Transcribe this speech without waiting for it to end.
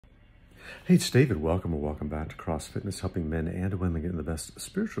Hey, it's David. Welcome or welcome back to Cross Fitness, helping men and women get in the best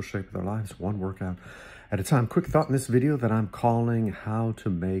spiritual shape of their lives, one workout at a time. Quick thought in this video that I'm calling How to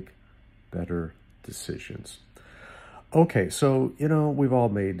Make Better Decisions. Okay, so, we've all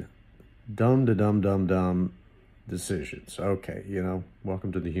made dumb decisions. Okay,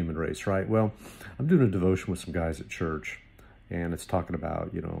 welcome to the human race, right? Well, I'm doing a devotion with some guys at church, and it's talking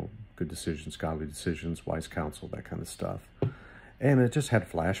about, good decisions, godly decisions, wise counsel, that kind of stuff. And it just had a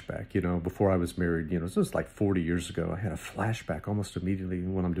flashback, before I was married, this was like 40 years ago. I had a flashback almost immediately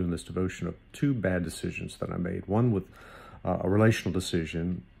when I'm doing this devotion of two bad decisions that I made. One with a relational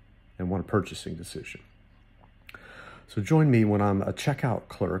decision and one a purchasing decision. So join me when I'm a checkout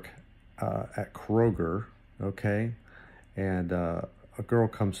clerk at Kroger, okay? And a girl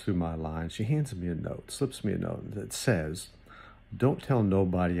comes through my line. She hands me a note, slips me a note that says, "Don't tell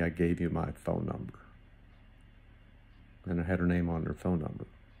nobody I gave you my phone number." And it had her name on her phone number.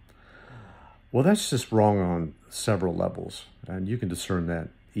 Well, that's just wrong on several levels, and you can discern that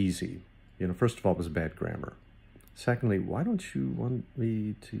easy. First of all, it was bad grammar. Secondly, why don't you want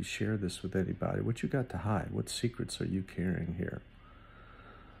me to share this with anybody? What you got to hide? What secrets are you carrying here?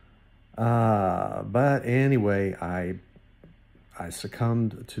 But anyway, I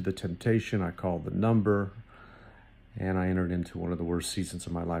succumbed to the temptation. I called the number, and I entered into one of the worst seasons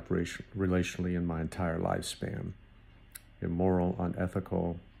of my life relationally in my entire lifespan. Immoral,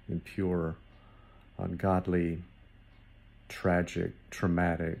 unethical, impure, ungodly, tragic,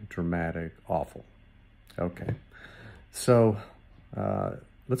 traumatic, dramatic, awful. Okay, so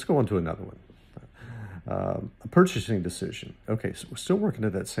let's go on to another one. A purchasing decision. Okay, so we're still working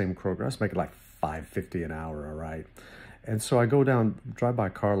at that same Kroger. I was making like $5.50 an hour, all right? And so I go down, drive by a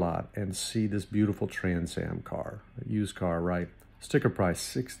car lot and see this beautiful Trans Am car, a used car, right? Sticker price,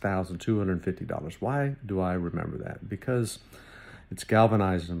 $6,250. Why do I remember that? Because it's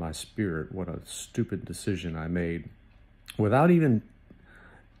galvanized in my spirit what a stupid decision I made without even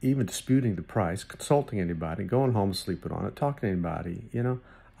disputing the price, consulting anybody, going home, sleeping on it, talking to anybody.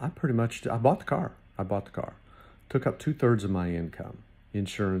 I bought the car. Took up 2/3 of my income,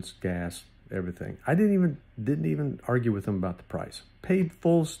 insurance, gas, everything. I didn't even argue with them about the price. Paid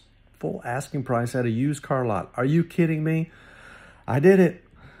full asking price at a used car lot. Are you kidding me? I did it.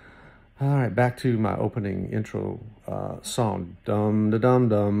 All right, back to my opening intro song.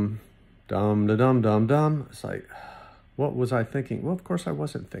 Dum-da-dum-dum, dum-da-dum-dum-dum. It's like, what was I thinking? Well, of course I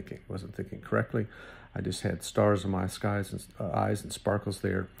wasn't thinking. Wasn't thinking correctly. I just had stars in my eyes and sparkles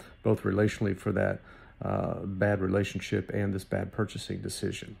there, both relationally for that bad relationship and this bad purchasing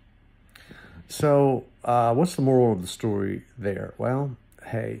decision. So what's the moral of the story there? Well,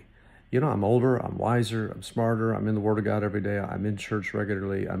 hey, I'm older, I'm wiser, I'm smarter, I'm in the Word of God every day, I'm in church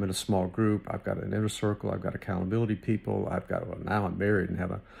regularly, I'm in a small group, I've got an inner circle, I've got accountability people, now I'm married and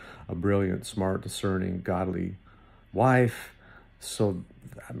have a brilliant, smart, discerning, godly wife. So,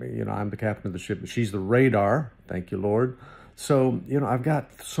 I'm the captain of the ship, and she's the radar, thank you, Lord. So, I've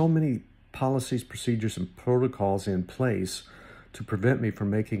got so many policies, procedures, and protocols in place to prevent me from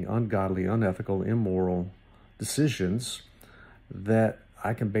making ungodly, unethical, immoral decisions that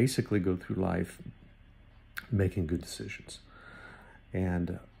I can basically go through life making good decisions.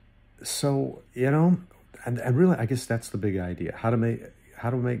 And so, and really, I guess that's the big idea. How to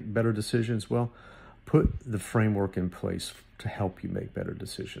make better decisions? Well, put the framework in place to help you make better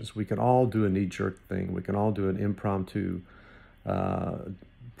decisions. We can all do a knee-jerk thing. We can all do an impromptu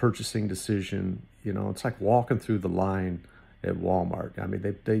purchasing decision. It's like walking through the line at Walmart.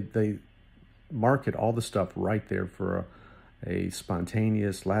 They market all the stuff right there for a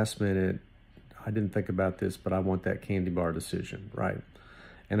spontaneous, last minute, I didn't think about this, but I want that candy bar decision, right?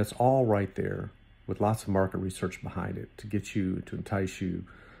 And it's all right there with lots of market research behind it to entice you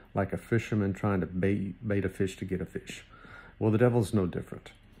like a fisherman trying to bait a fish to get a fish. Well, the devil's no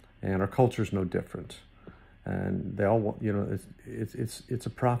different, and our culture's no different. And they all want, it's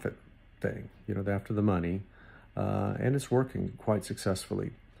a profit thing, they're after the money, and it's working quite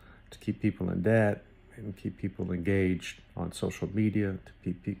successfully to keep people in debt, and keep people engaged on social media, to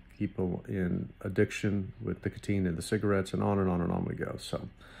keep people in addiction with nicotine and the cigarettes, and on and on and on we go. So,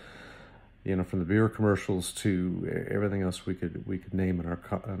 from the beer commercials to everything else we could name in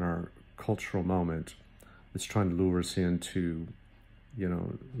our cultural moment, it's trying to lure us into,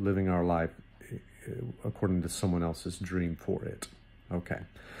 living our life according to someone else's dream for it. Okay.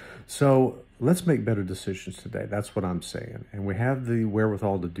 So let's make better decisions today. That's what I'm saying. And we have the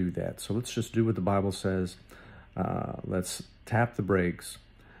wherewithal to do that. So let's just do what the Bible says. Let's tap the brakes.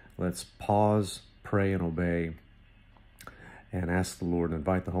 Let's pause, pray, and obey, and ask the Lord,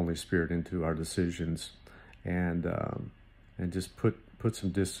 invite the Holy Spirit into our decisions, and just put put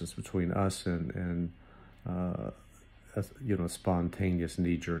some distance between us and a spontaneous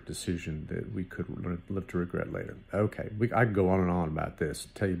knee-jerk decision that we could live to regret later. Okay, I could go on and on about this,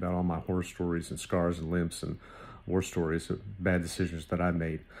 tell you about all my horror stories and scars and limps and war stories of bad decisions that I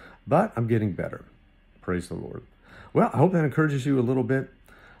made. But I'm getting better. Praise the Lord. Well, I hope that encourages you a little bit.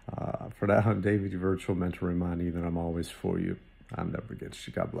 For that, I'm David, your virtual mentor, reminding you that I'm always for you. I'm never against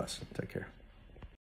you. God bless. Take care.